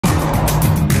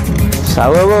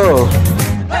साहू बाबू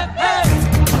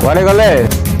कुआड़े गले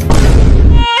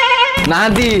ना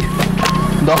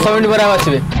 10 मिनट पर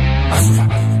आसबे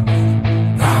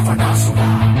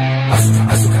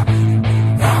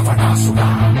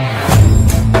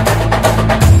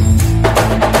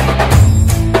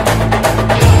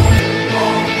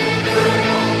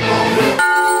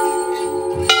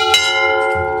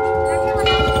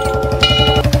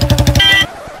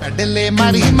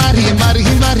मारी मारी मारी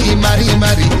मारी मारी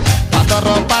मारी पातर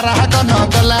पारा गन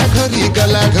गला घोरी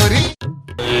गला घोरी।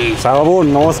 साहू बाबू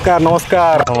नमस्कार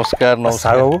नमस्कार नमस्कार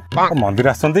नमस्कार। साहू बाबू मंदिर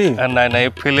आसछंती? नाई नाई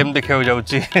फिल्म देखिया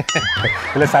जाउची।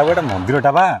 हेले साहू एटा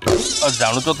मंदिरटा बा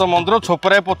जानु तो मंदिर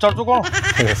छोपराय पचारछु कोन?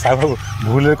 साहू बाबू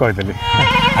भूल रे कहि देली।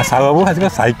 आ साहू बाबू आज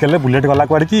साइकिल रे बुलेट गला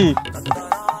कुआड़ की?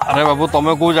 अरे बाबू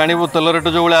तमे को जानिबो तेल रेट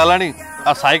जो बळे आलानी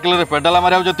आ साइकिल रे पेडल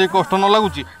मारिया जति कष्ट न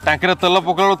लागुची टांकी रे तेल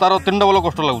पकड़लो तार 3 डबल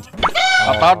कष्ट लागुची।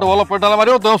 आ ताट वाला पेडल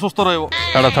मारियो देह सुस्त रहइबो।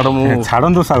 छाड़ छाड़ मु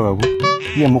छाड़न साहू बाबू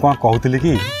ये मु कोन कहउतली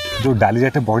कि जो डाली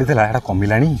रेट बढ़ी थला एटा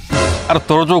कमिलानी? अरे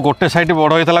तोर जो गोटे साइड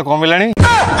बड़ होइतला कमिलानी?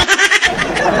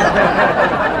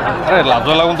 अरे लाज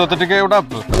लागुन तो टिके ओटा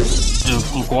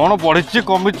कौन बढ़ी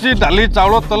कमी डाली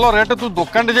चाउल तेल रेट तू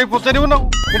दुकान जाई पचारू ना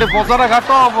ये बजार घाट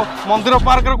मंदिर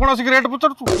पार्क कौन रेट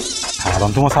पचारू?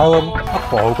 छाड़ू साहू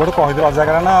बाबू कौट कहीदे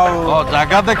अजागा ना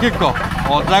जगह देखी कह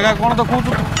अजागा कौन देखु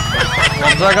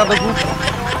अजागा देखु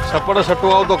सेपटे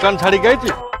सेटू आ दुकान छाड़ी गई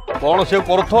कौन से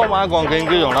कर माँ गंगे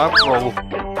जना प्रभु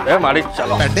ए मारी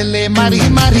चलो मारी मारी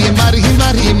मारी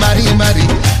मारी मारी मारी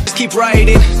keep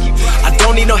writing. I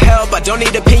don't need no help, I don't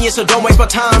need opinions, so don't waste my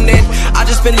time then. I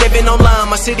just been living online,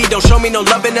 my city don't show me no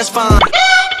love and that's fine.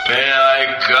 May I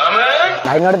come in?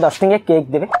 भाई note 10 टंका cake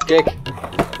देबे। Cake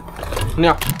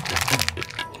निया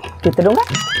केते टंका?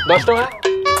 10 टंका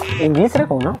English रे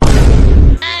कोन?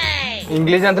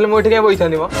 English जानतले मोठी के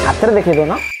बइथानी म हाथ रे देखि दो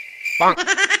ना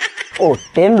ओ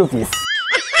 10 रुपीस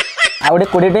आ ओडे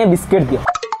 20 टंका बिस्किट दियो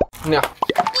निया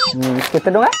केते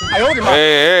टंका?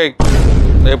 ए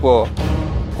देखो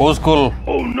को स्कूल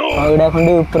ओडा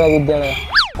खंडी उपरा विद्यालय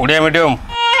ओडिया मीडियम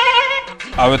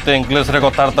आवे ते इंग्लिश रे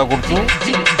कथार्ता करछु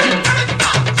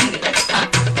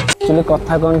चले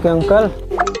कथा कोन के अंकल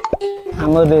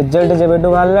हम रिजल्ट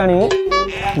जेबेटो बाहरलानी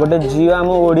गोटे जियो हम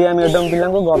ओडिया मीडियम पिला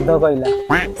को गध कहला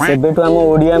सेबेटो हम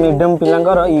ओडिया मीडियम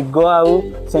पिलांकर ईगो आउ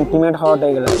सेंटीमेंट हट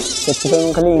हे गेला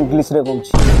सेति खाली इंग्लिश रे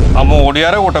कहूची हम ओडिया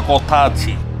रे गोटे कथा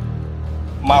अछि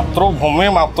मातृभूमि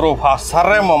मातृभाषा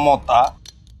रे ममता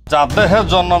जादे है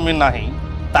जन्मी नाही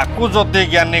ताकू जति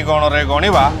ज्ञानी गण रे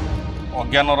गणिबा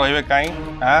अज्ञान रहिबे काई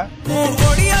हां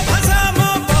ओडिया भाषा म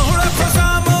बहुळ भाषा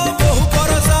म बहु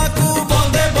परसा कु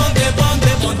बंदे बंदे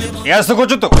बंदे बंदे यस को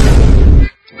चुतो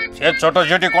से छोटो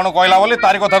जेटी कोन कहला बोली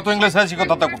तारी कथा तू इंग्लिश रे सिखो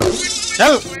ताको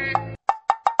चल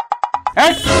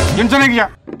ए जिनसे नहीं किया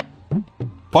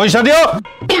पैसा दियो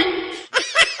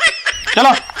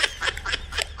चलो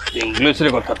इंग्लिश रे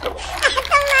कथा तो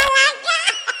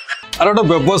अरे तो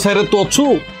व्यवसाय रे तो अच्छु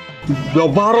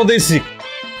व्यवहार देसी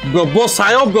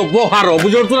व्यवसाय व्यवहार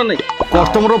बुझुछु ना नहीं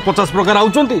कस्टमर 50 प्रकार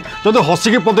आउचंती जदि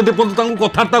हसिकी पद्धति तांको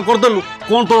कथार्ता कर देलु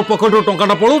कोन तोर पॉकेट रो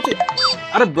टंकाटा पळुची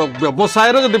अरे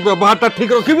व्यवसाय रे जदि व्यवहारटा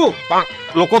ठीक रखिबो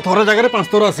लोक थरे जगह रे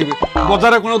 5 थर आसीबे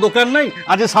बाजार कोन दुकान नहीं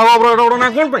आज साहू बाबू एडा ना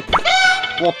कोन पे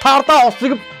कथार्ता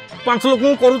हसिकी 5 लोक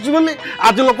करूची बोली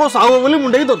आज लोक साहू बोली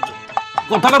मुंडेई दरछु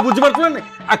कथाटा बुझी पारछु ना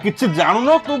आ किछि जानु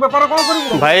न तू व्यापार कोन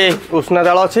करिबो भाई उष्णा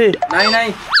दाल अछि नाही नाही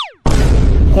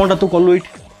कोनटा तू कलु इट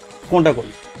कोनटा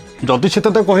कलु जदि से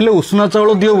तते कहले उष्णा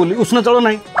चावल दियो बोली उष्णा चावल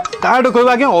नाही काड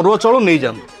कहबा के अरुआ चावल नै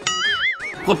जान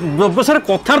व्यवसाय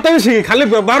कथार्ता भी खाली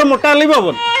व्यवहार मोटा ले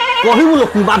बाबन कहबू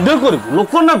लोक बाध्य करबू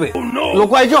लोक नबे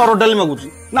लोक आइ जे अरड डाली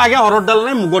मागुची ना आगे अरड डाल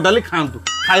नै मुग डाली खांतु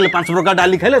खाइले 5 प्रकार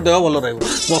डाली खाइले देह भलो रहबो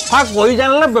कथा कहि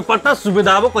जानले व्यापारटा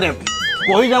सुविधा हबो करिया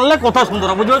कहि जानले कथा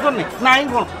सुंदर बुझो नहीं नाही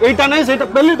कोन एटा नहीं सेटा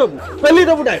पेली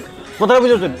दबु डाइरेक्ट कथा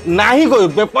बुझो नाही को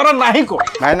व्यापार नाही को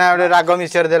भाई ना ओडे राग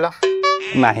मिक्सचर देला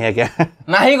नाही आज्ञा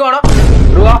नाही कोन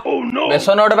रुआ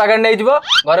बेसन ओडे पैकेट नै जिवो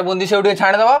घरे बुंदी से उडे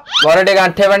छाणे दबो घरे टे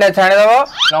गांठे बांडे छाणे दबो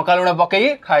लंका लुण पकेई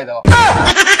खाइ दबो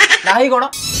नाही कोन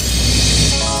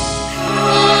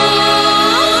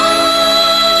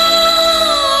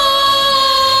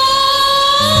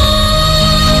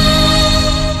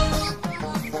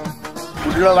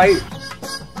बुझलो भाई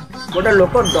गोटे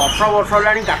लोक 10 वर्ष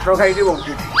लानी काटर खाई के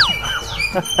बंचु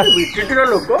विचित्र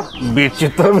लोक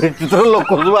विचित्र लोक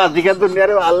जो आजिका दुनिया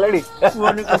रे बाहरलानी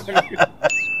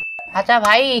अच्छा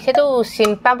भाई से तो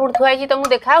सिंपापुर थुआई तुमको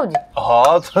देखाउजी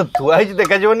हां तो थुआई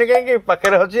देखा जीवनी कहीं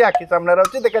पाखे होची आखि सामने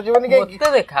रहची देखा जीवनी कहीं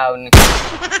मते देखाउनी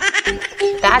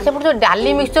ता से जो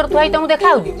डाली मिक्सचर थुआई तुमको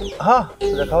देखाउजी हां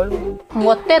देखाउजी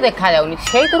मते देखा जाउनी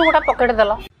सेई तुर गोटा पॉकेट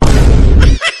देला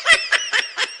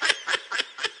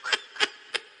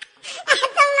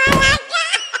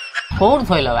କୋଉଠି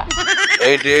ଥୋଇଲ ବା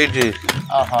ଏଇଠି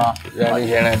ଓହୋ ଜାଣି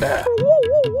ଜାଣେଟା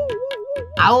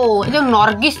ଆଉ ଏ ଯୋଉ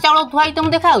ନର୍ଗିସ୍ ଚାଉଳ ଥୁଆ ହେଇଛି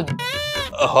ତମକୁ ଦେଖା ହଉଛି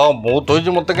ହଁ ମୁଁ ଥୋଇଛି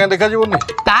ମତେ କାଇଁ ଦେଖାଯିବନି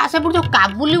ତା ସେପଟେ ଯୋଉ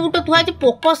କାବୁଲି ବୁଟ ଥୁଆ ହେଇଛି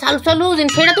ପୋକ ସାଲୁ ସାଲୁ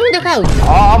ହଉଛନ୍ତି ସେଇଟା ତମକୁ ଦେଖା ହଉଛି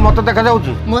ହଁ ମତେ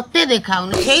ଦେଖାଯାଉଛି ମତେ ଦେଖା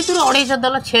ହଉନି ସେଇଥିରୁ 250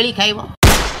 ଦେଲ ଛେଳି ଖାଇବ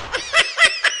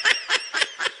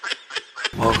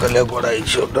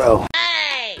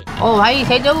ଓ ଭାଇ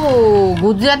ସେଇ ଯୋଉ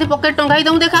ଗୁଜୁରାତି ପକେଟ ଟଙ୍କା ହେଇ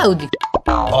ତମକୁ ଦେଖା ହଉଛି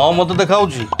ହଁ ମତେ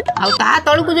ଦେଖାଯାଉଛି ଆଉ ତା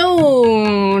ତଳକୁ ଯୋଉ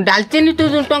ଡାଲଚିନି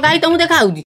ଟଙ୍କା ହେଇ ତମକୁ ଦେଖା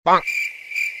ହଉଛି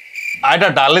ଏଇଟା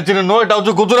ଡାଲିଚିନି ନୁହଁ ଏଇଟା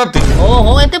ହଉଛି ଗୁଜୁରାତି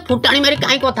ଓହୋ ଏତେ ଫୁଟାଣି ମାରି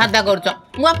କାଇଁ କଥାବାର୍ତ୍ତା କରୁଛ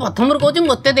ମୁଁ ପ୍ରଥମରୁ କହୁଛି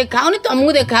ମତେ ଦେଖା ହଉନି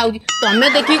ତମକୁ ଦେଖା ହଉଛି ତମେ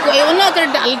ଦେଖିକି କହିବ ନା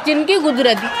ଡାଲଚିନି କି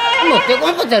ଗୁଜୁରାତି ମତେ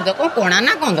କଣ ପଚାରୁଛ କଣ କଣା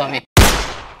ନା କଣ ତମେ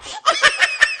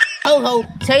ହଉ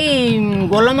ସେଇ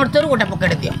ଗୋଲମରିଚରୁ ଗୋଟେ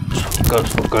ପକେଟ ଦିଅ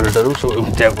ସକାଳଟାରୁ ସବୁ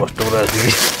ଏମିତିଆ କଷ୍ଟମର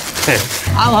ଆସିକି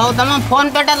ହଉ ତମ ଫୋନ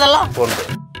ପେ ଟା ଦେଲ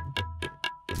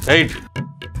ଏଇଠି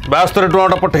 72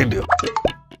 ଟଙ୍କାଟା ପଠେଇ ଦିଅ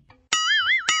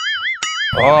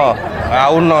ହଁ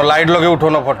ଆଉ ଲାଇଟ୍ ଲଗେଇ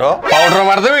ଉଠଉନ ଫଟୋ ପାଉଡର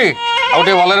ମାରିଦେବି ଆଉ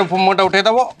ଟିକେ ଭଲରେ ମୁହଁଟା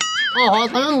ଉଠେଇଦବ ଓହୋ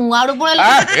ତମେ ମୁଆଡୁ ପଳେଇଲ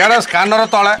ଇଆଡେ ସ୍କାନର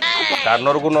ତଳେ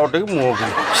ସ୍କାନରକୁ ନ ଉଠେଇକି ମୁହଁକୁ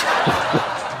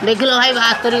ଦେଖିଲ ଭାଇ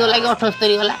 72 ଗଲା କି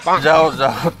 78 ଗଲା ଯାଅ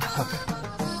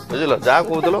ବୁଝିଲ ଯାହା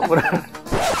କହୁଥିଲ ପୁରା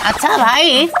ଆଚ୍ଛା ଭାଇ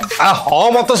ହଁ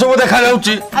ମତେ ସବୁ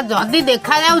ଦେଖାଯାଉଛି ଯଦି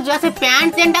ଦେଖାଯାଉଛି ସେ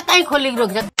ପ୍ୟାଣ୍ଟ ଚେନ୍ଟା କାଇଁ ଖୋଲିକି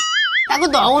ରଖିଛ ତାକୁ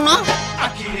ଦଉନ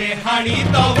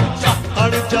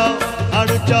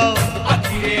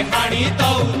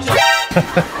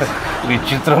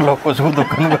ବିଚିତ୍ର ଲୋକ ସବୁ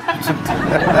ଦୋକାନ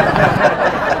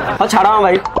ହଁ ଛାଡ଼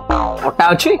ଭାଇ ଅଟା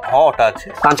ଅଛି ହଁ ଅଟା ଅଛି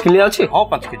 5 କିଲୋ ଅଛି ହଁ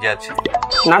 5 କେଜି ଅଛି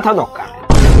ନା ଥାଉ ଦୋକାନ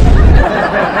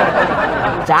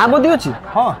ଚା ବୋଧି ଅଛି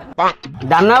ହଁ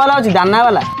ଦାନା ବାଲା ଅଛି ଦାନା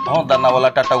ବାଲା ହଁ ଦାନା ବାଲା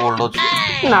ଟାଟା ଗୋଲ୍ଡ ଅଛି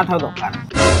ନା ଥାଉ ଦୋକାନ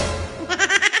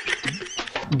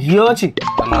ଘିଅ ଅଛି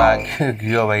ନା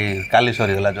ଘିଅ ଭାଇ କାଲି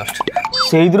ସରିଗଲା ଜଷ୍ଟ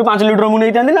ସେଇଥିରୁ 5 ଲିଟର ମୁଁ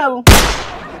ନେଇଥାନ୍ତି ନା ଆଉ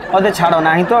ଅଧେ ଛାଡ଼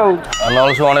ନାହିଁ ତ ଆଉ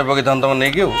ନହେଲେ ସବୁ ଅଣେ ପକେଇଥାନ୍ତ ତମେ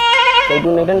ନେଇକି ଆଉ ସେଇଠୁ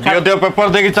ନେଇଥାନ୍ତି ଘିଅ ପେପର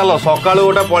ଦେଇକି ଚାଲ ସକାଳୁ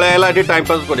ଗୋଟେ ପଳେଇ ଆଇଲା ଏଠି ଟାଇମ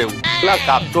ପାସ୍ କରିବାକୁ ହେଲା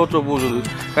କାଠ ଚୋବୁଛନ୍ତି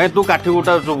କାହିଁ ତୁ କାଠି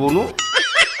ଗୋଟା ଚୋବୁନୁ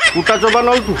କୁଟା ଚୋବା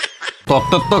ନଉ ତୁ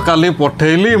ତତେ ତ କାଲି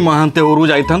ପଠେଇଲି ମହାନ୍ତି ଘରୁ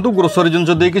ଯାଇଥାନ୍ତୁ ଗ୍ରୋସରୀ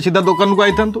ଜିନିଷ ଦେଇକି ସିଧା ଦୋକାନକୁ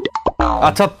ଆଇଥାନ୍ତୁ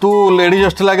ଆଚ୍ଛା ତୁ ଲେଡିଜ୍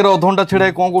ହଷ୍ଟେଲ ଆଗରେ ଅଧଘଣ୍ଟା ଛିଡ଼ା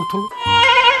କଣ କରୁଥିଲୁ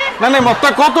ନାଇଁ ମତେ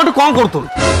କହ ତୁ ଏଠି କଣ କରୁଥିଲୁ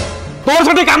ତୋର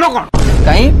ସେଠି କାମ କଣ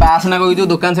କାଇଁ ପାସ୍ ନା କହିଛୁ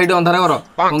ଦୋକାନ ସେଇଠି ଅନ୍ଧାର କର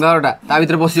ଭଙ୍ଗାଘରଟା ତା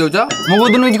ଭିତରେ ପଶି ଯାଉଛ ମୁଁ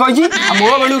କୋଉଦିନ କିଛି କହିଛି ଆଉ ମୋ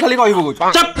ବେଳକୁ ଖାଲି କହି ପକଉଛୁ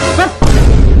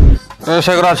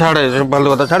ସେଗୁରା ଛାଡ଼େ ଭଲ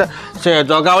କଥା ଛାଡ଼େ ସେ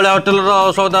ଜଗାବଳିଆ ହୋଟେଲର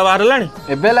ସଉଦା ବାହାରିଲାଣି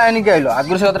ଏବେ ଲାଇନ କି ଆଇଲ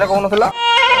ଆଗରୁ ସେ କଥାଟା କହୁନଥିଲ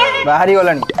ବାହାରି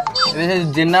ଗଲାଣି ଏବେ ସେ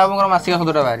ଜେନା ବାବୁଙ୍କର ମାସିକା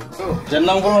ସଦଟା ବାହାରି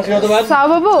ଜେନାଙ୍କର ମାସିକା ସଉଦା ବାହାରି ସାହୁ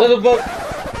ବାବୁ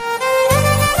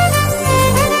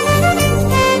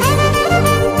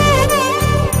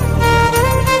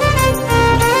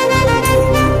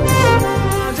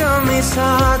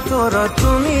ତୋର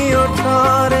ତୁମି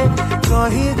ଓଠରେ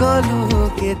କହିଗଲୁ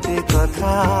କେତେ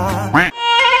କଥା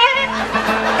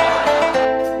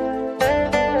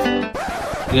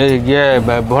ये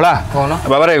भोला कौन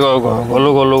बाबा रे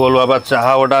गलु बाबा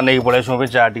चाहा गोटा नहीं पड़े सो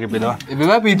चाह टिके पीदवा ଏବେ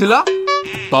ବା ପିଇଥିଲ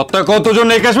तते को तू जो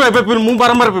नहीं कैसे एबे पी मु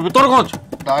बारंबार पीबी तोर कोन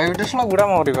ଡାଇବେଟିସ୍ ନା ଗୁଡ଼ା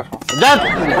ମରି କର जा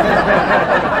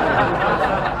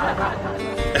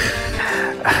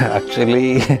एक्चुअली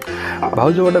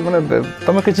भाउज गोटे माने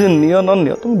तुम किसी नियो न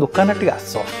नियो तुम दुकान टी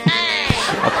आस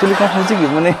एक्चुअली कौन हो कि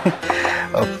माने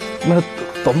माने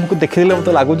तुमको देखिले मत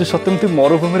लागुच सत्यमती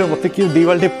मरुभूमि मत किए 2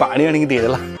 बाल्टी पानी आनिक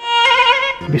देदेला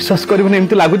विश्वास करबनी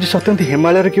एमती लागुच सत्यमती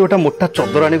हिमालय कि गोटा मोटा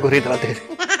चदर आनी घोरै देला देह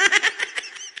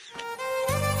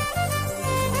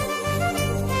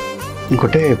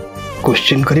गोटे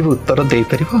क्वेश्चन करी उत्तर दे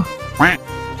परिबो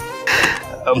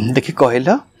देखि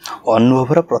कहला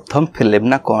अनुभवर प्रथम फिल्म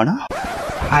ना कौन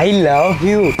आई लव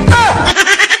यू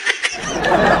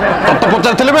तो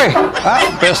पचार भाई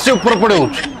बेसी ऊपर पड़े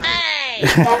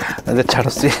छाड़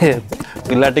सी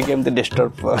पिलाटी के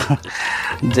डिस्टर्ब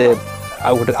जे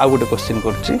आउ गोटे क्वेश्चन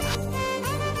कर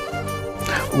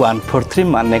 143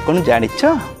 माने कौन जान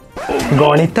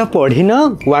गणित पढ़ी न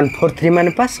 143 मान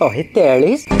पा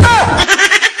 143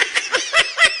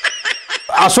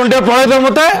 आसुन टे पढ़े दे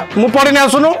मते मु पढ़ी नहीं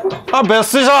आसुनु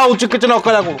बेसी सा आउची किछ न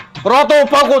कला को र तो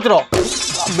उपा कोच र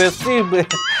बेसी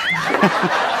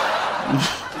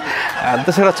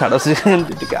तो सेटा छाड़ से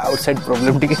टिके आउटसाइड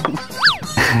प्रॉब्लम टिके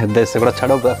दे सेटा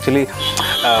छाड़ एक्चुअली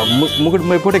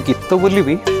मु एपटे गीत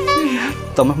बोलिबी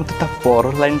तमे मते ता पर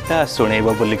लाइन टा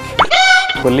सुनेबा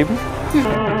बोलिबी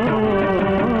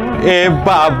ए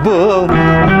बाबू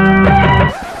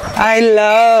आई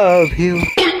लव यू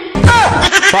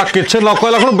किसी न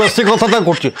कहला कौन बेसी कथा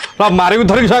कर मारी भी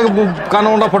धरिक कान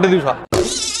मुंडा फटे दी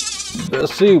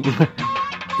बेसी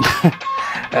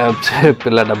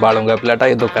पिलाटा बालुंगा पिलाटा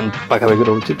ये दुकान पाखापाखि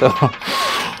रोचे तो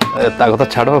कथा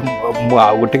छाड़ मु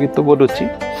आउ गोटे गीत बोलुची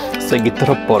से गीतर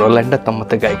पर लाइन तुम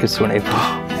मत गायक शुणेब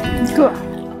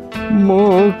मो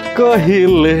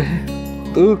कहिले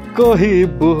तू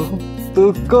कहबू तू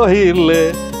कहिले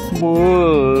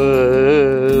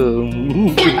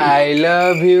आई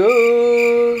लव यू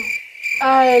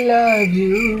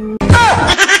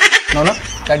नो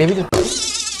काढ़ी भी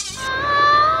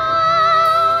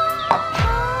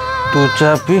तू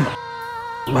चा पी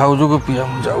भाउज को पिया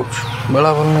मु जाऊँ बेला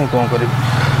भल नहीं कौन करी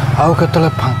आउ केतले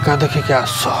फांका देखिके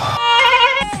आस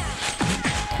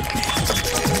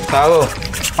साहू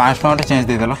 5 टଙ୍କା चेंज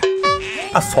देदेल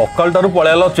आ सकाल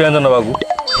पलैल चेंज नवाकू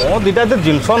कौन दीटा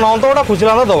जिनस न तो गोटा खुशी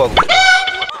लाग दबाक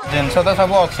जिनस तो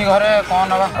सब अच्छी घरे कौन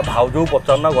नवा भाउज को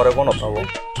पचार ना घरे कौन नथब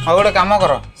हाँ गोटे कम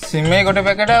कर सिमेई गोटे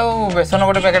पैकेट आ बेसन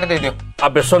गोटे पैकेट दे दियो आ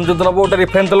बेसन जो नब गोटे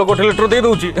रिफाइन तेल गोटे लिटर दे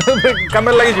दूची कम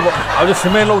लगे आ जो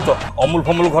सिमेई नौ तो अमूल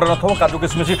फमूल घर नथब काजू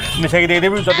किसमिश मिसाई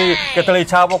देदेवी जदि केतले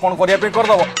इच्छा हम कौन करने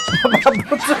करदब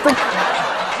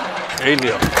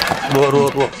रुह रुह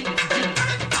रुह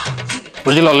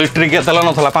बुझल लिटर के तेल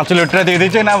ना 5 लिटर दे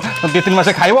दीचे ना 2-3 मास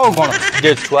खाइब आ कौन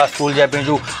जे छुआ स्कूल जाए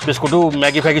जो बिस्कुट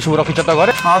मैगी फैगी सब रखी तो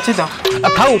घरे अच्छी तो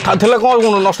थाऊ थे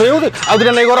कौन नष्ट हो आउ दिन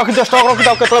नहीं रखी स्टक रखी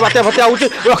केतल बात्या फात्या आउची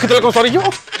रखी कौन सरी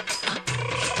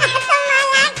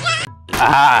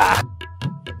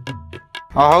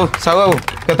हौ साहू बाबू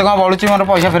केते कौन बलुची मोर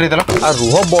पैसा फेरी देल आ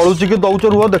रुह बलुची कि दौच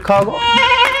रुह देखा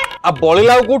आ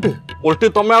बलिला कौटी उल्टी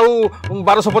तुम आउ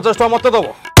 1250 टका मत दब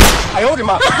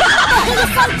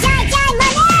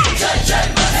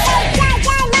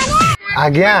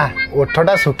आज्ञा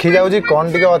ओठटा सुखी जाऊँ कौन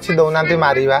टे अच्छी दौना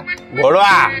मारिबा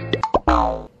बड़ुआ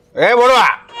ए बड़ुआ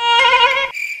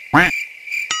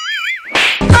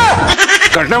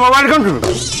कटे मोबाइल कौन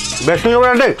बेस्ट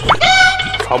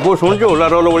सब शुणु ओला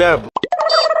रोल भाया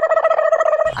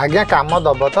आज्ञा काम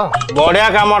दब तो बढ़िया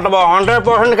काम दब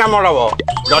 100% काम दब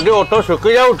जदि ओठ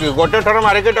सुखी जाऊँ गोटे थर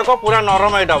मारिक देख पूरा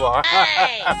नरम दब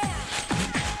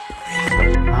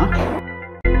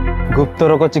गुप्त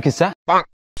रोग चिकित्सा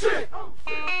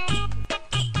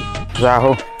जा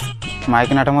हो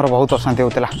माइकिनाटा मोर बहुत अशांति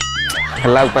होता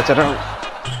है उपचार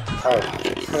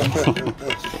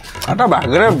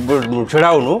बागरे छिड़ा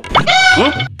होनु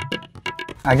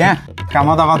आज्ञा काम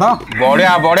दबा तो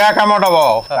बढ़िया बढ़िया काम दब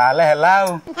ताले हैला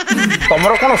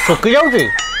तुमर कौन सुखी जाऊँगी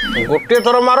गोटे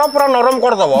थर मार पूरा नरम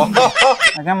करदब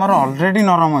आज्ञा मोर ऑलरेडी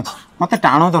नरम अच्छे मत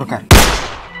टाण दरकार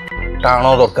टाण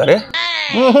दरकार ए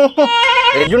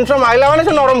जिनस माइला माने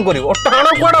से नरम करिवो टाण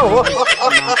कुआडा हो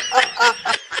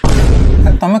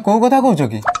तमे को कथा कहूछ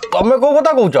कि तमे को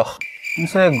कथा कहूछ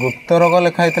से गुप्त रोग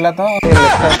लिखा हैतला तो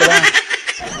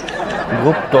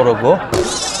गुप्त रोग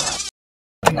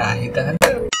नाही त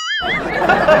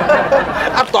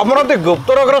आ तमर तो गुप्त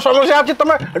रोगर समस्या अछि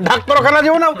तमे डाक्तरखाना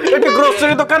जीव ना एटी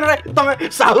ग्रोसरी दुकान रे तमे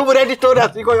साहू वैरायटी स्टोर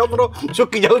आसी कोइ हमरो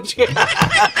सुकी जाउ छी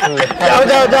जाओ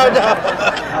जाओ जाओ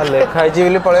जाओ लेखा आइछि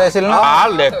बोली पळे आसिल ना आ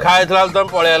लेखा आइतला तम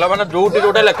पळे आला माने जोटी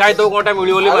जोटा लेखा आइतो कोटा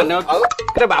मिली बोली माने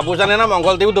रे बाबू जाने ना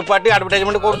मंगल देव दुपाटी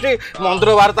एडवर्टाइजमेंट करछि मंदिर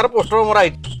बाहर तार पोस्टर मरा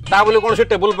आइछि ता बोली कोन से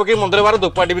टेबल पकी मंदिर बाहर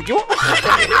दुपाटी बिकियो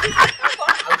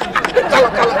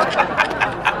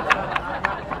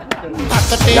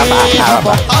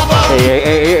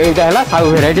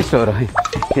साहू भेराइटी स्टोर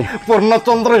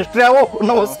पूर्णचंद्र हिस्ट्री आओ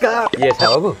नमस्कार ये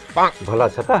साहू भल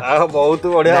अच्छा तो बहुत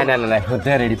बढ़िया ना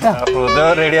हृदय रेडी तो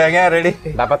हृदय रेडी आज्ञा रेडी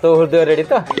बापा तो हृदय रेडी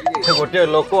तो गोटे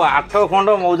लोक 8 खंड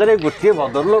मौजरे गोटे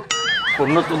बदल लोक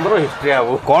पूर्णचंद्र हिस्ट्री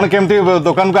आओ कौन केमती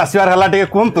दुकान को आसबार हला टिके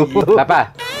कहंतु बापा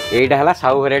एटा हला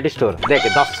साहू भेराइटी स्टोर देख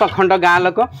 10 खंड गाँ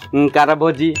लोक कार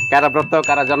भोजी कार व्रत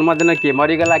कार जन्मदिन किए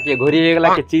मरीगला किए घोरी होगला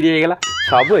किए चिरी होगला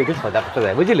सब ये सजा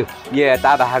जाए बुझिलु ये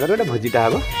ता बाहागर गोटे भोजीटा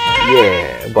हम ये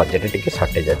बजेट टिके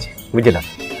सर्टेज अच्छे बुझल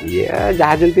ये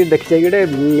जहाँ जमी देखी जाए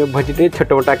गोटे भोजी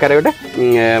छोट मोट आकार गोटे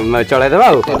चलैदेवा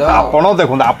आप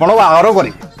देखो आप बाहर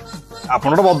करेंगे आप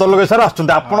बदल लोक सर आसो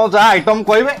जहाँ आइटम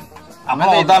कहे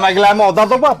अदा मागिला अदा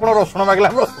दबो आप रसुण मागिला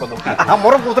रसुण दबो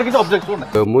मोर किसी ऑब्जेक्शन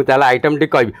तो मुझे आइटम टी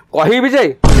कहबी जे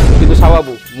कि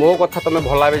बाबू मो कथा तुम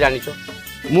भल भाव जाच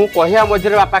मु कहया मझे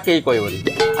बापा कहीं कहबनी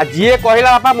आ जी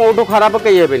कहला बापा मोटू खराब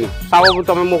कहीं हेबेनी बाबू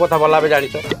तुम मो कथा भल भाव जाच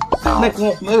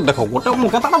देख गोटे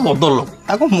मुखा बदल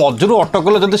लोक मझुर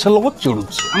अटकले जब से लोक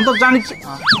चिड़ुचे आम तो जानी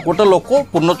गोटे लोक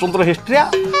पूर्णचंद्र हिस्ट्रिया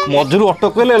मझुर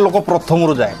अटकले लोक प्रथम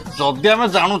रू जाए जदि आम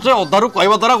जानूचे अधारू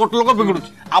कहवा द्वारा गोटे लोक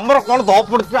बिगड़ुचे आमर कौन दह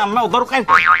पड़े आम अधारू कहीं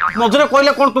मझे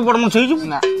कहले कौन तू बड़ मुझे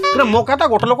मो कहता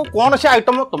गोटे लोक कौन से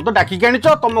आइटम तुम तो डाकिक आनीच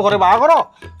तुम घर बाहर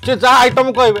से जहाँ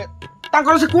आइटम कहे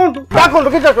से कहतु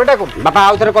बापा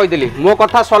आउ थे कहीदेली मो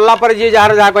कथा सरला जी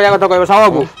जार जहाँ कह कथा कह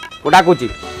सबू डाकुची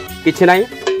कि ना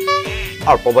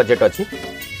अल्प बजेट अच्छी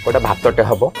गोटे भातटे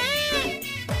हम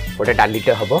गोटे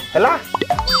डालीटे हम है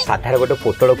साधार गोटे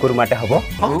पोटल कुर्माटे हम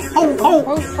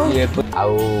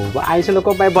आईस लोक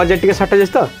बजेट टे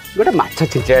सर्टेज तो गोटे माछ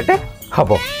छिंचड़ाटे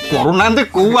हम करूना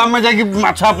कौ आम जाकि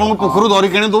माछ आपन पोखर धरी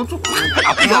किणी दौचु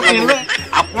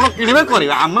ଆପଣ କିଣିବେ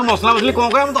କରିବେ ଆମେ ମସଲା ମସଲି କଣ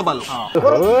କରିବା ଦବା ଲୋକ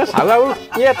ସାହୁ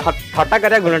ଇଏ ଥଟା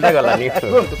କରିବା ଗୁଣଟା ଗଲାନି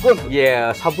ଇଏ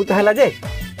ସବୁ ତ ହେଲା ଯେ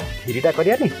କ୍ଷୀରିଟା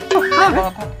କରିବାନି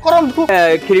କରନ୍ତୁ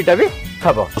କ୍ଷୀରିଟା ବି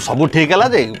ହବ ସବୁ ଠିକ ହେଲା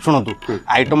ଯେ ଶୁଣନ୍ତୁ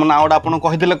ଆଇଟମ ନା ଗୋଟେ ଆପଣ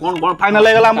କହିଥିଲେ କଣ ଫାଇନାଲ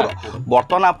ହେଇଗଲା ଆମର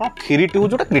ବର୍ତ୍ତମାନ ଆପଣ କ୍ଷୀରିଟି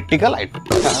ହଉଛି ଗୋଟେ କ୍ରିଟିକାଲ ଆଇଟମ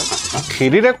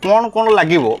କ୍ଷୀରିରେ କଣ କଣ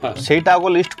ଲାଗିବ ସେଇଟା ଆଗ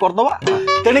ଲିଷ୍ଟ କରିଦବା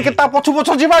ତେଣିକି ତା ପଛୁ ପଛ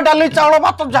ଯିବା ଡାଲି ଚାଉଳ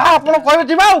ଭାତ ଯାହା ଆପଣ କହିବେ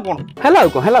ଯିବା ଆଉ କଣ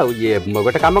ହେଲା ଇଏ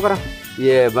ଗୋଟେ କାମ କର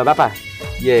ଇଏ ବାପା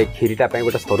ये खीरीटा पे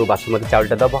गोटे सरू बासमती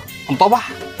चावलटा दबा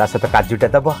ता सहित काजूटा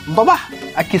दबा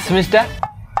आ किसमिसटा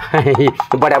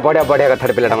बढ़िया बढ़िया बढ़िया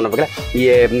कथा पिलाटा मन पकड़ा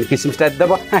ये किसमिसटा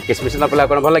दबा हाँ किसमिस न पला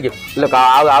कौन भल लगे लोक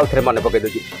आउ थे मन पकई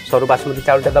दूसरी सरू बासमती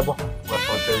चावलटा दबा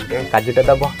काजूटा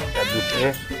दबा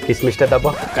किसमिसटा दबा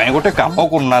कहीं गोटे काम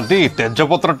करना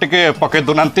तेजपत्र टिके पकई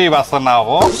दूना बासना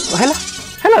हम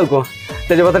है कौन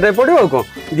तेजपत्र पड़ो कौन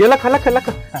दिए लख लख लख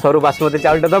सरू बासमती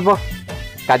चावलटा दबा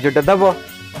काजूटा दबा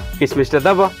किसमिसटा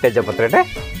दब तेजपत्रटे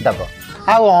दब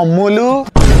अमूल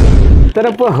तोर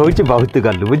पुआ हूँ बहुत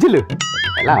गलु बुझलु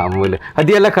है अमूल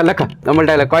दिए लख लख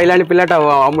अमूलटा कहला पिलाटा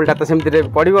अमूलटा तो सेमती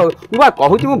पड़ो मुझे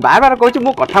कहूँ मुझे बार बार कहूँ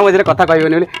मो कथा मझे कथा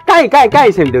कहबनी कहीं कहीं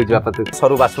कहीं सेमती हो बापा तू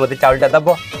सरू बासमती चावलटा दब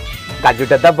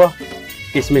काजूटा दब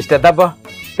किसमिसटा दब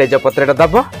तेजपत्रटा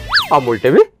दब अमूलटे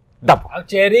भी दब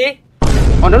चेरी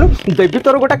अनु देवी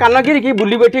तोर गोटे कान घिरिकी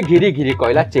बुल बैठी घिरी घिरी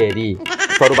कहला चेरी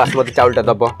सरू बासमती चावलटा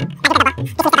दब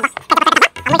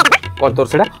कौन तोर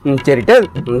सेटा चेरीटे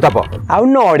दब आउ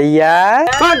नड़िया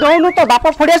दौनु तो बाप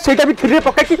फड़िया सेटा भी खीरी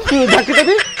पकाई ढाकी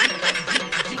देवी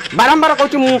बारंबार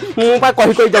कहूँ मुझे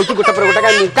कही कही जाऊँ गोटा पर गोटा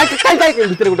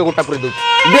भितर गोटे गोटा पर दूँ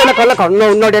दे लख लख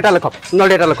नड़ियाटा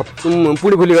लख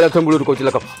पुणी भूली गला मूलू कहूँ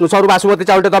लख सरू बासमती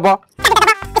चावलटे दब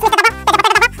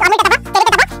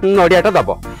नड़ियाटा दब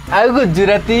आ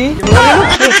गुजराती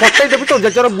फटई देवी तो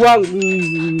जचर बुआ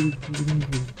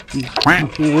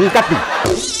काटी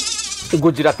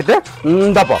गुजराती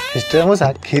दब सिस्टर मो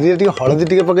खीरी टे हलदी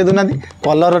टे पकई दूना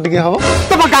कलर टे हम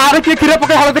तुम गाँव में किए क्षीर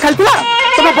पकई हलदी खाई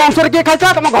तुम वंश किए खाई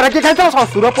तुम घर किए खाई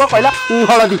ससुर पुआ कहला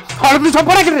हलदी हलदी सब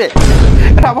पड़ा कि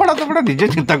बड़ा तो बड़ा निजे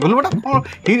चिंता कलु बड़ा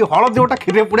हलदी गोटा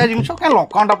खीरे पुड़िया जिन क्या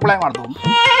लंका पुड़ा मारद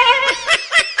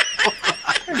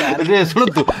शुणु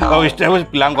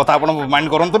पिला कथा आप माइंड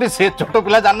करते से छोट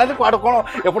पिला जाना कौड़ कौन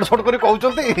एपट सट कर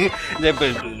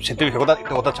कहते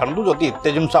कथा छाड़ू जदि एत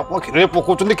जिन आप क्षीर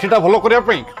पकाउं क्षीरटा भल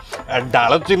करने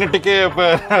डाल चीनी टे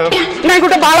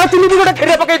गोटे बाल चीनी भी गोटे क्षीर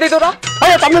पकई दे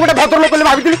तुम गोटे भद्र लोक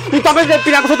भाभी तुम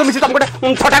पिला सहित मिसी तुम गोटे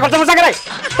छटा कर सागर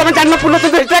तुम जान पुल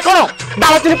कौन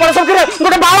डाल चीनी पर सब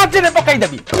गोटे बाल चीनी पकई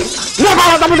देवी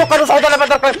बाल तुम दुकान सौदा लेवा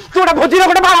दरकार तू गोटे भोजी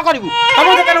गोटे बाल करू तुम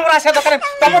दुकान आसा दरकार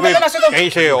तुम दुकान आस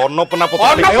अन्नपूर्णा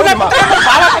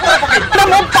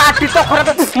पार्टी तो खराब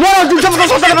मोर जिन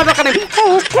सौदा लेवा दरकार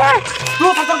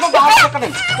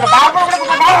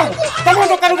तुम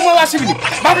दुकान को आसबिनी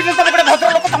भाभी तुम गोटे भद्र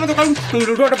लोक तुम दुकान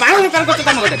गोटे बाल दुकान कर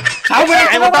तुम गोटे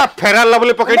फेरा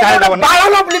लवली पकई बाल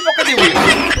लवली पकई देवी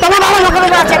तुम बाल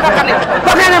दुकान आसा दरकार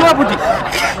पकई ने बुझी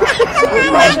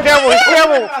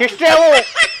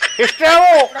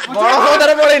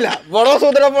बड़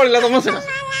सौदा पड़ा तुम से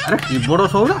अरे बड़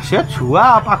सौदा से छुआ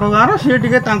पाख गाँव सी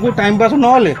टे टाइम पास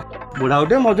नहले बुढ़ा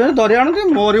गोटे मजे धरी आनी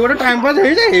मोरी गोटे टाइम पास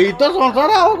हो जाए तो संसार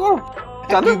आउ कौन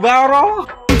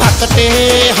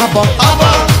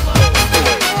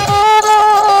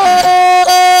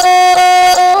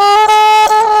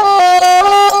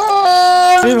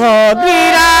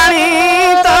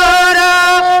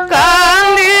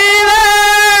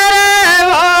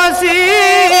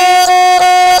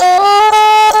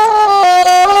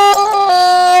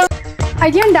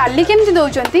आज्ञा डाली केमती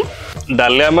दौचंती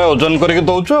डाली आम ओजन करके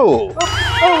दौचु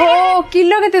ओहो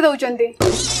किलो केते दौचंती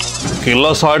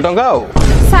किलो 100 टंका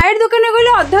साइड दुकान में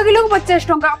कहले आधा किलो को 50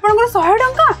 टंका आपन 100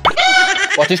 टंका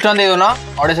 25 टंका दे दो ना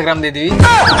 250 ग्राम दे देवी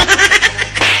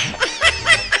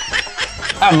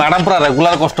मैडम पूरा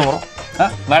रेगुलर कस्टमर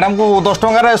मैडम को 10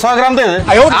 टंका 100 ग्राम दे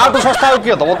आ तो सस्ता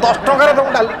किए दबो 10 टंका तुम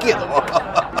डाली किए दबो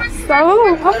सब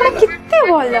आपन किते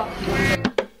भलो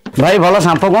भाई भलो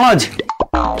सांपो कोन अछि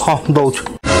हाँ दौच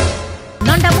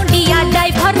नंडा मुंडिया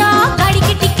ड्राइवर गाड़ी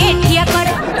के टिकट ठिया कर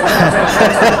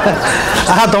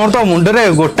तुम तो मुंडे रे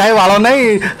गोटाए बाल नहीं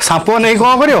सांप नहीं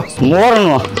कौन करियो मोर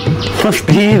नुह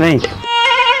स्त्री नहीं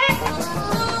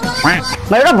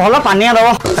भाई भल पानिया दब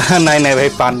नहीं नहीं भाई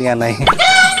पानिया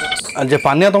नहीं जे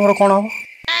पानिया तुम कौन हम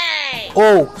ओ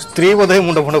स्त्री बोधे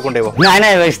मुंड फुंड कुंडेब नहीं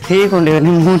नहीं भाई स्त्री कुंडे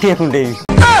मुंडिया कुंडे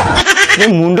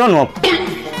मुंड नुह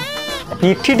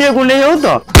ପିଠି ଟିକେ କୁଣ୍ଡେଇ ହଉ ତ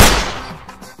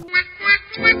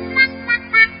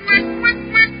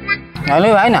ନହେଲେ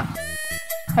ଭାଇ ନା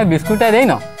ଏ ବିସ୍କୁଟଟା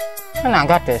ଦେଇନ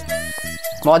ନାଙ୍ଗା ଟେଷ୍ଟ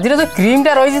ମଝିରେ ଯୋଉ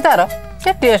କ୍ରିମଟା ରହିଛି ତାର ସେ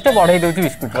ଟେଷ୍ଟ ବଢେଇ ଦଉଛି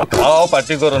ବିସ୍କୁଟ ଆଉ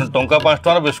ପାର୍ଟି କରନି ଟଙ୍କା 5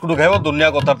 ଟଙ୍କାର ବିସ୍କୁଟ ଖାଇବ ଦୁନିଆ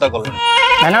କଥାବାର୍ତ୍ତା କଲଣି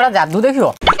ଭାଇନା ଗୋଟେ ଯାଦୁ ଦେଖିବ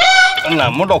ନା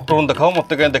ମୁଁ ଡକ୍ଟରଙ୍କୁ ଦେଖାଅ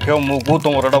ମତେ କାଇଁ ଦେଖାଅ ମୁଁ କହୁ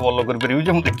ତମର ଏଟା ଭଲ କରିପାରିବି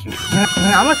ଯେ ମୁଁ ଦେଖିବି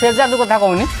ଆମର ସେ ଯାଦୁ କଥା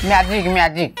କହୁନି ମ୍ୟାଜିକ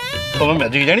ମ୍ୟାଜିକ ତମେ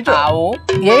ମ୍ୟାଜିକ ଜାଣିଛ ଆଉ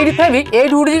ଏଇଠି ଥାବି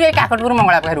ଏଇଠି ଉଡ଼ିଯିବି ଏଇ କାକଟପୁର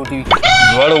ମଙ୍ଗଳା ପାଖରେ ଉଠିବି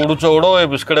ଯୁଆଡେ ଉଡୁଛ ଉଡ ଏ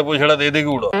ବିସ୍କୁଟ ପଇସାଟା ଦେଇ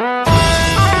ଦେଇକି ଉଡ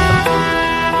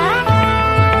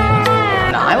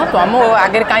ନାଇଁ ମ ତମ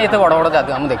ଆଗରେ କାଇଁ ଏତେ ବଡ ବଡ ଯାଦୁ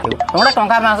ଆମେ ଦେଖିବୁ ତମେ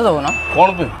ଟଙ୍କା 500 ଦଉନ କଣ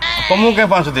ପାଇଁ ତମକୁ କାଇଁ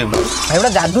 500 ଦେବି ଭାଇ ଗୋଟେ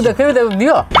ଯାଦୁ ଦେଖେଇବି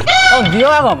ଦିଅ ଦିଅ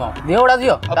ଆଗ ଦିଅ ଗୁଡା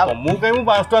ଦିଅ ମୁଁ କାଇଁ ମୁଁ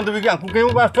 5 ଟଙ୍କା ଦେବି କି ଆଙ୍କୁ କାଇଁ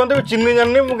ମୁଁ 5 ଟଙ୍କା ଦେବି ଚିହ୍ନି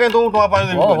ଜାଣିନି ମୁଁ କାଇଁ ତମକୁ ଟଙ୍କା 5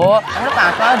 ଦେବି ଓହୋ ଆମେ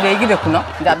 5 ଟଙ୍କା ଦେଇକି ଦେଖୁନ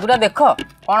ଯାଦୁଟା ଦେଖ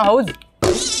କଣ ହଉଛି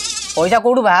ପଇସା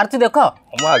କୋଉଠୁ ବାହାରୁଛି ଦେଖ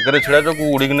ମୋ ଆଗରେ ଛିଡା ଯୋ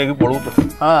ଉଡିକି ନେଇକି ପଳଉଛ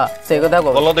ହଁ ସେଇ କଥା କହ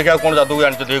ଭଲ ଦେଖିଆ କଣ ଯାଦୁ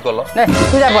ଜାଣିଛ ଦେଇ କଲ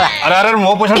ତୁ ଯା ପଳା ଆରେ ଆରେ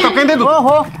ମୋ ପଇସା ଟକାଇ ଦେ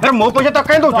ଓହୋ ଆରେ ମୋ ପଇସା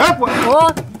ଟକାଇ ଦଉ ଓ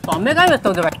ତମେ କାଇଁ ବ୍ୟସ୍ତ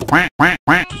ହଉଛ ଭାଇ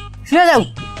ସିଏ ଯାଉ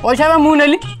ପଇସା ବା ମୁଁ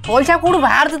ନେଲି ପଇସା କୋଉଠୁ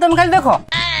ବାହାରୁଛି ତମେ ଖାଲି ଦେଖ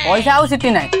ପଇସା ଆଉ ସିଟି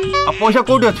ନାହିଁ ପଇସା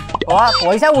କୋଉଠି ଅଛି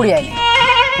ପଇସା ଉଡିଆନି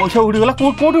ପଇସା ଉଡିଗଲା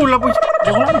କୋଉଠି ଉଡିଲା ପଇସା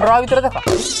ଦେଖୁନ ଡ୍ର ଭିତରେ ଦେଖ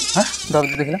ଡ୍ର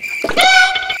ଭିତରେ ଦେଖିଲ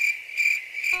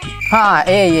ହଁ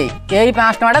ଏଇ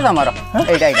 5 ଟଙ୍କାଟା ତମର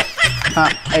ଏଇଟା ହଁ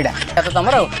ଏଇଟା ତ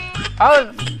ତମର ଆଉ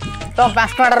ତମ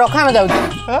 5 ଟଙ୍କାଟା ରଖ ଆମେ ଯାଉଛୁ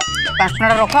 5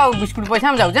 ଟଙ୍କାଟା ରଖ ଆଉ ବିସ୍କୁଟ ପଇସା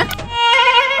ଆମେ ଯାଉଛୁ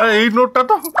ଏଇ ନୋଟଟା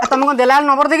ତ ତମେ କଣ ଦେଲା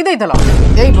ନମ୍ବର ଦେଖି ଦେଇଥିଲ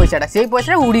ଏଇ ପଇସାଟା ସେଇ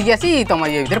ପଇସାଟା ଉଡ଼ିକି ଆସି ତମ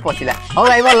ଇଏ ଭିତରେ ପଶିଲା ହଉ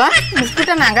ଭାଇ ଭଲ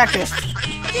ବିସ୍କୁଟଟା ନାଙ୍ଗା ଟେଷ୍ଟ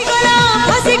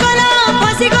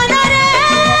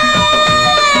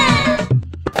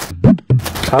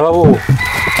ବାବୁ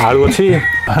ଆଳୁ ଅଛି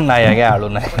ନାଇଁ ଆଜ୍ଞା ଆଳୁ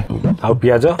ନାହିଁ ଆଉ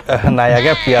ପିଆଜ ନାଇଁ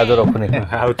ଆଜ୍ଞା ପିଆଜ ରଖୁନି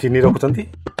ଆଉ ଚିନି ରଖୁଛନ୍ତି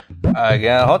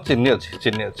ଆଜ୍ଞା ହଁ ଚିନି ଅଛି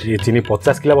ଚିନି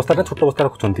 50 କିଲୋ ବସ୍ତା ନା ଛୋଟ ବସ୍ତା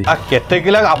ରଖୁଛନ୍ତି କେତେ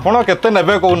କିଲୋ ଆପଣ କେତେ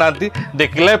ନେବେ କହୁନାହାନ୍ତି 2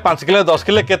 କିଲୋ 5 କିଲୋ 10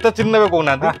 କିଲୋ କେତେ ଚିନି ନେବେ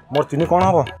କହୁନାହାନ୍ତି ମୋର ଚିନି କଣ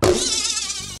ହବ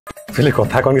ହେଲେ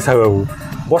କଥା କଣ କି ସାହୁ ବାବୁ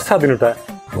ବର୍ଷା ଦିନଟା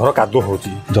ଘର କାଦୁଅ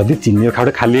ହଉଛି ଯଦି ଚିନି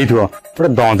ଖାଉଟେ ଖାଲି ହେଇଥିବ ଗୋଟେ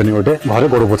ଦଅନ୍ତନି ଗୋଟେ ଘରେ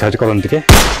ଗୋଡ଼ ପୋଛାଛି କରନ୍ତି ଟିକେ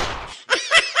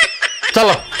ଚାଲ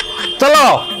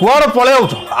କୁଆଡେ ପଳେଇ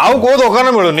ଯାଉଛ ଆଉ କୋଉ ଦୋକାନ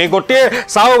ମିଳୁନି ଗୋଟିଏ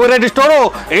ସାହୁ ଭେରାଇଟି ଷ୍ଟୋର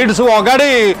ଏଇଠି ସବୁ ଅଗାଡି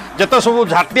ଯେତେ ସବୁ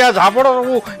ଝାଟିଆ ଝାପଡ଼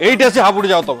ସବୁ ଏଇଠି ଆସି ହାବୁଡ଼ି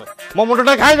ଯାଅ ତମେ ମୋ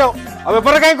ମୁଣ୍ଡଟା ଖାଇଯାଅ ଆଉ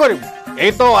ବେପାର କାହିଁ କରିବୁ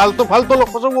ଏଇ ତ ଆଲତୁ ଫାଲତୁ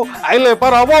ଲୋକ ସବୁ ଆଇଲେ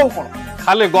ବେପାର ହବ ଆଉ କଣ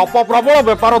ଖାଲି ଗପ ପ୍ରବଳ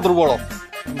ବେପାର ଦୁର୍ବଳ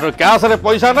କ୍ୟାସରେ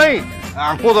ପଇସା ନାହିଁ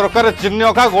ଆଙ୍କୁ ଦରକାର ଚିନି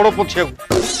ଅଖା ଗୋଡ଼ ପୋଛିବାକୁ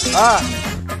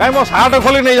କାଇଁ ମୋ ସାର୍ଟ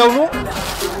ଖୋଲି ନେଇ ଯାଉନୁ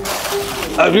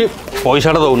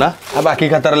ପଇସାଟା ଦଉନା ବାକି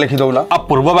ଖାତାରେ ଲେଖି ଦଉନା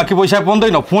ପୂର୍ବ ବାକି ପଇସା ଆପଣ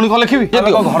ଦେଇନ ପୁଣି କଣ ଲେଖିବି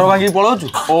ଘର ଭାଙ୍ଗିକି ପଳଉଛୁ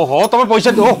ଓହୋ ତମେ ପଇସା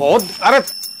ଓହୋ ଆରେ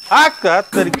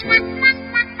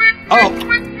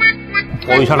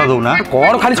ପଇସାଟା ଦଉନା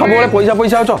କଣ ଖାଲି ସବୁବେଳେ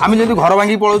ପଇସା ଅଛ ଆମେ ଯେମିତି ଘର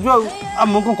ଭାଙ୍ଗିକି ପଳଉଛୁ ଆଉ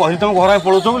ମୁଁ କଣ କହିଲି ତମେ ଘର ଭାଙ୍ଗି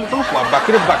ପଳଉଛ ବୋଲି ତମେ ବାକି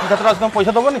ଖାତାରେ ଆସି ତମେ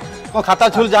ପଇସା ଦବନି କଣ ଖାତା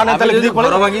ଛୁ ଯାହା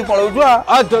ଘର ଭାଙ୍ଗିକି ପଳଉଛୁ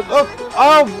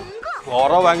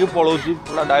ଘର ଭାଙ୍ଗି ପଳଉଛି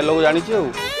ପୁରା ଡାଇଲଗ ଜାଣିଛି ଆଉ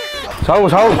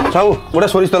ସାହୁ ଗୋଟେ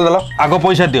ସୋରିଷ ତେଲ ଦେଲ ଆଗ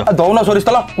ପଇସା ଦିଅ ଦଉନ ସୋରିଷ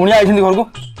ତେଲ କୁଣିଆ ଆଇଛନ୍ତି ଘରକୁ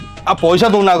ପଇସା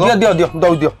ଦଉନା ଆଗ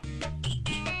ଦିଅ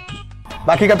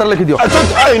ବାକି ଖାତାରେ ଲେଖି ଦିଅ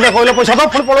ଏଇନା କହିଲେ ପଇସା ଦବ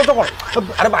ପୁଣି ପଳଉଛ କଣ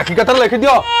ଆରେ ବାକି ଖାତାରେ ଲେଖି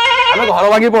ଦିଅ ଆମେ ଘର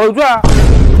ଭାଙ୍ଗି ପଳଉଛୁ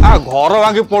ଘର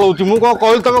ଭାଙ୍ଗି ପଳଉଛି ମୁଁ କଣ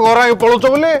କହିଲି ତମେ ଘର ଭାଙ୍ଗି ପଳଉଛ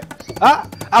ବୋଲି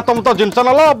ତମେ ତ ଜିନିଷ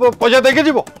ନେଲ ପଇସା ଦେଇକି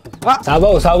ଯିବ ସାହୁ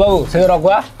ବାବୁ ସେ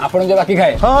ରଘୁଆ ଆପଣ ଯେ ବାକି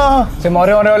ଖାଏ ସେ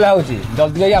ମରେ ଓହ୍ଲା ହଉଛି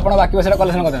ଜଲ୍ଦି ଯାଇ ଆପଣ ବାକି ପଇସାଟା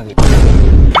କଲେକ୍ସନ କରିଦିଅନ୍ତି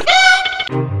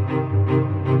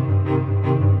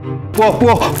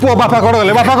ପୁଅ ବାପା କଣ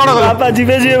ଗଲେ ବାପା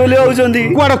ଯିବେ ବୋଲି ହଉଛନ୍ତି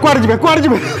କୁଆଡେ ଯିବେ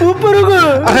ଉପରକୁ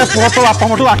ଆରେ ପୁଅ ତ ବାପା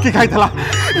ମୋଠୁ ବାକି ଖାଇଥିଲା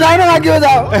ଯାଇନ ମାଗିବ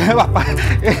ଯାଅ ବାପା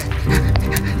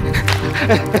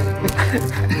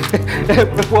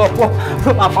ପୁଅ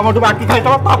ବାପା ମୋଠୁ ବାକି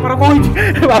ଖାଇଥିଲା ତାପରେ କଣ ହେଇଛି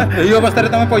ଏଇ ଅବସ୍ଥାରେ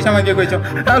ତମେ ପଇସା ମାଗିବାକୁ କହିଛ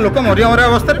ଲୋକ ମରିବା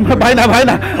ଅବସ୍ଥାରେ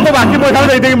ଭାଇନା ମୋ ବାକି ପଇସା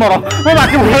ଦେଇଦେଇକି ମର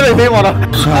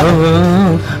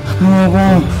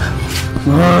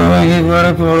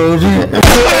ପଳଉଛି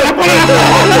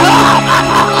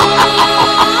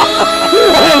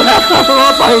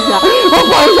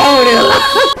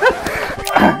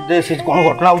କଣ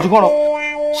ଘଟଣା ହଉଛି କଣ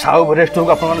ସାହୁ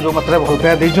ରେଷ୍ଟୁରାଣ୍ଟକୁ ଆପଣମାନେ ଯେଉଁ ମାତ୍ରାରେ ଭଲ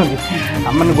ପାଇବା ଦେଇଛନ୍ତି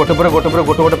ଆମମାନେ ଗୋଟେ ପରେ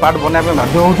ଗୋଟେ ପାର୍ଟ ବନେଇବା ପାଇଁ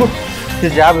ବାଧ୍ୟ ହେଉଛୁ ସେ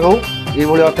ଯାହା ବି ହେଉ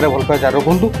ଏଇଭଳି ମାତ୍ରାରେ ଭଲ ପାଇବା ଜାରି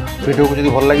ରଖନ୍ତୁ ଭିଡ଼ିଓକୁ ଯଦି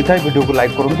ଭଲ ଲାଗିଥାଏ ଭିଡ଼ିଓକୁ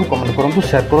ଲାଇକ୍ କରନ୍ତୁ କମେଣ୍ଟ କରନ୍ତୁ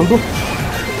ସେୟାର କରନ୍ତୁ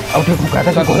ଆଉ ଟିକେ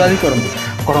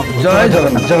କରନ୍ତୁ ଜୟ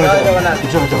ଜଗନ୍ନାଥ।